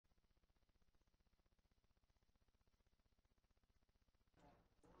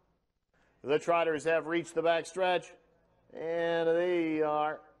The Trotters have reached the backstretch, and they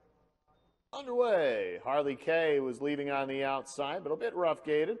are underway. Harley K was leaving on the outside, but a bit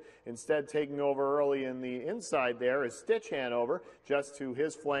rough-gated. Instead, taking over early in the inside there is Stitch Hanover. Just to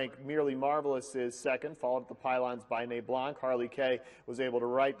his flank, Merely Marvelous is second, followed at the pylons by Ne Blanc. Harley K was able to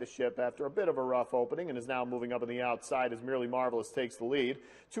right the ship after a bit of a rough opening and is now moving up on the outside as Merely Marvelous takes the lead.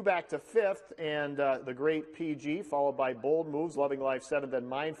 Two back to fifth, and the Great PG, followed by Bold Moves, Loving Life seventh, and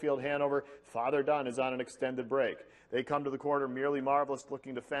Minefield Hanover. Father Dunn is on an extended break. They come to the quarter, Merely Marvelous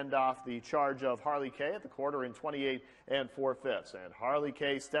looking to fend off the charge of Harley K at the quarter in 28 4/5. And Harley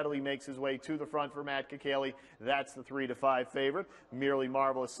K steadily makes his way to the front for Matt Kakaley. That's the 3-5 favorite. Merely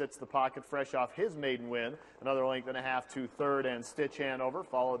Marvelous sits the pocket fresh off his maiden win. Another length and a half to third, and Stitch Hanover,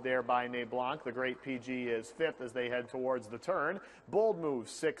 followed there by Ne Blanc. The Great PG is fifth as they head towards the turn. Bold Move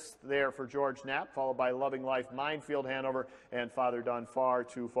sixth there for George Knapp, followed by Loving Life, Minefield Hanover, and Father Dunn far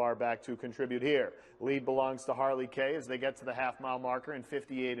too far back to contribute here. Lead belongs to Harley K as they get to the half-mile marker in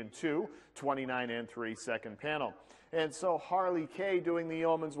 58 2, 29 3 second panel. And so Harley K doing the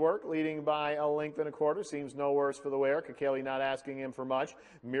yeoman's work, leading by a length and a quarter. Seems no worse for the wearer. Kakaley not asking him for much.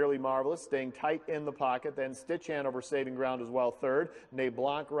 Merely Marvelous staying tight in the pocket. Then Stitch Hanover saving ground as well, third. Ne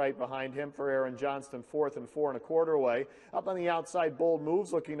Blanc right behind him for Aaron Johnston, fourth and 4 1/4 away. Up on the outside, Bold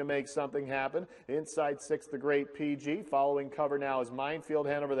Moves looking to make something happen. Inside sixth, the Great PG. Following cover now is Minefield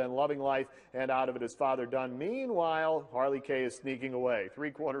Hanover, then Loving Life, and out of it is Father Dunn. Meanwhile, Harley K is sneaking away.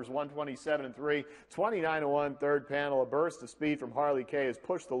 Three quarters, 127 3, 29 1, third panel. A burst of speed from Harley K has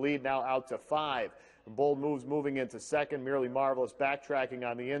pushed the lead now out to 5. Bold Moves moving into second. Merely Marvelous backtracking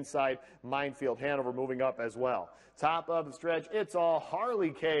on the inside. Minefield Hanover moving up as well. Top of the stretch, it's all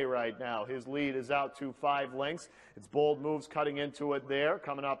Harley K right now. His lead is out to 5 lengths. It's Bold Moves cutting into it there,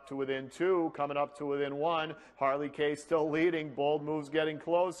 coming up to within 2, coming up to within 1. Harley K still leading. Bold Moves getting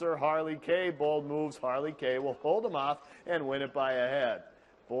closer. Harley K, Bold Moves. Harley K will hold him off and win it by a head.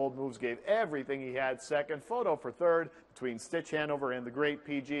 Bold Moves gave everything he had second. Photo for third between Stitch Hanover and the Great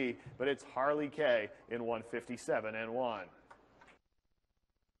PG, but it's Harley K in 157 1.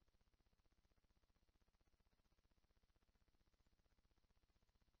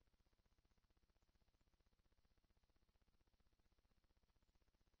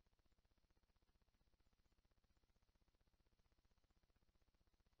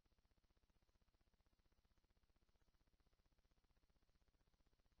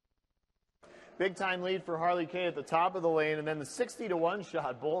 Big-time lead for Harley K at the top of the lane, and then the 60-1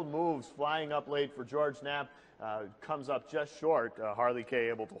 shot. Bold Moves flying up late for George Knapp. Comes up just short. Harley K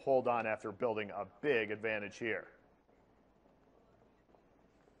able to hold on after building a big advantage here.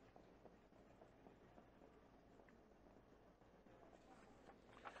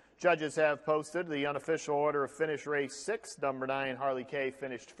 Judges have posted the unofficial order of finish race 6. Number 9, Harley K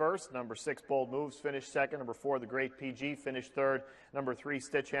finished first. Number 6, Bold Moves finished second. Number 4, the Great PG finished third. Number 3,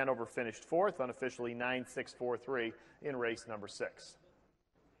 Stitch Hanover finished fourth. Unofficially 9-6-4-3 in race number 6.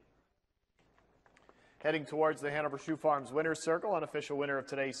 Heading towards the Hanover Shoe Farms Winner's Circle, unofficial winner of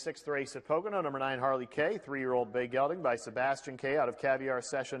today's 6th race at Pocono, number 9, Harley K, 3-year-old bay gelding by Sebastian K out of Caviar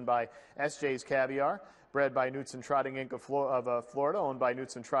Session by SJ's Caviar. Bred by Newts and Trotting Inc. of Florida, owned by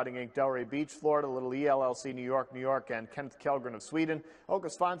Newts and Trotting Inc. Delray Beach, Florida, Little ELLC, New York, and Kenneth Kellgren of Sweden. Åke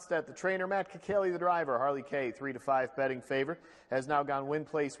Svanstedt, the trainer. Matt Kakaley, the driver. Harley K, 3-5 betting favorite, has now gone win,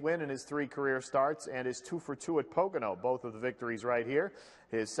 place, win in his 3 career starts and is 2 for 2 at Pocono. Both of the victories right here.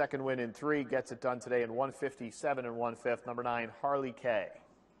 His second win in 3 gets it done today in 157 1/5. Number 9, Harley K.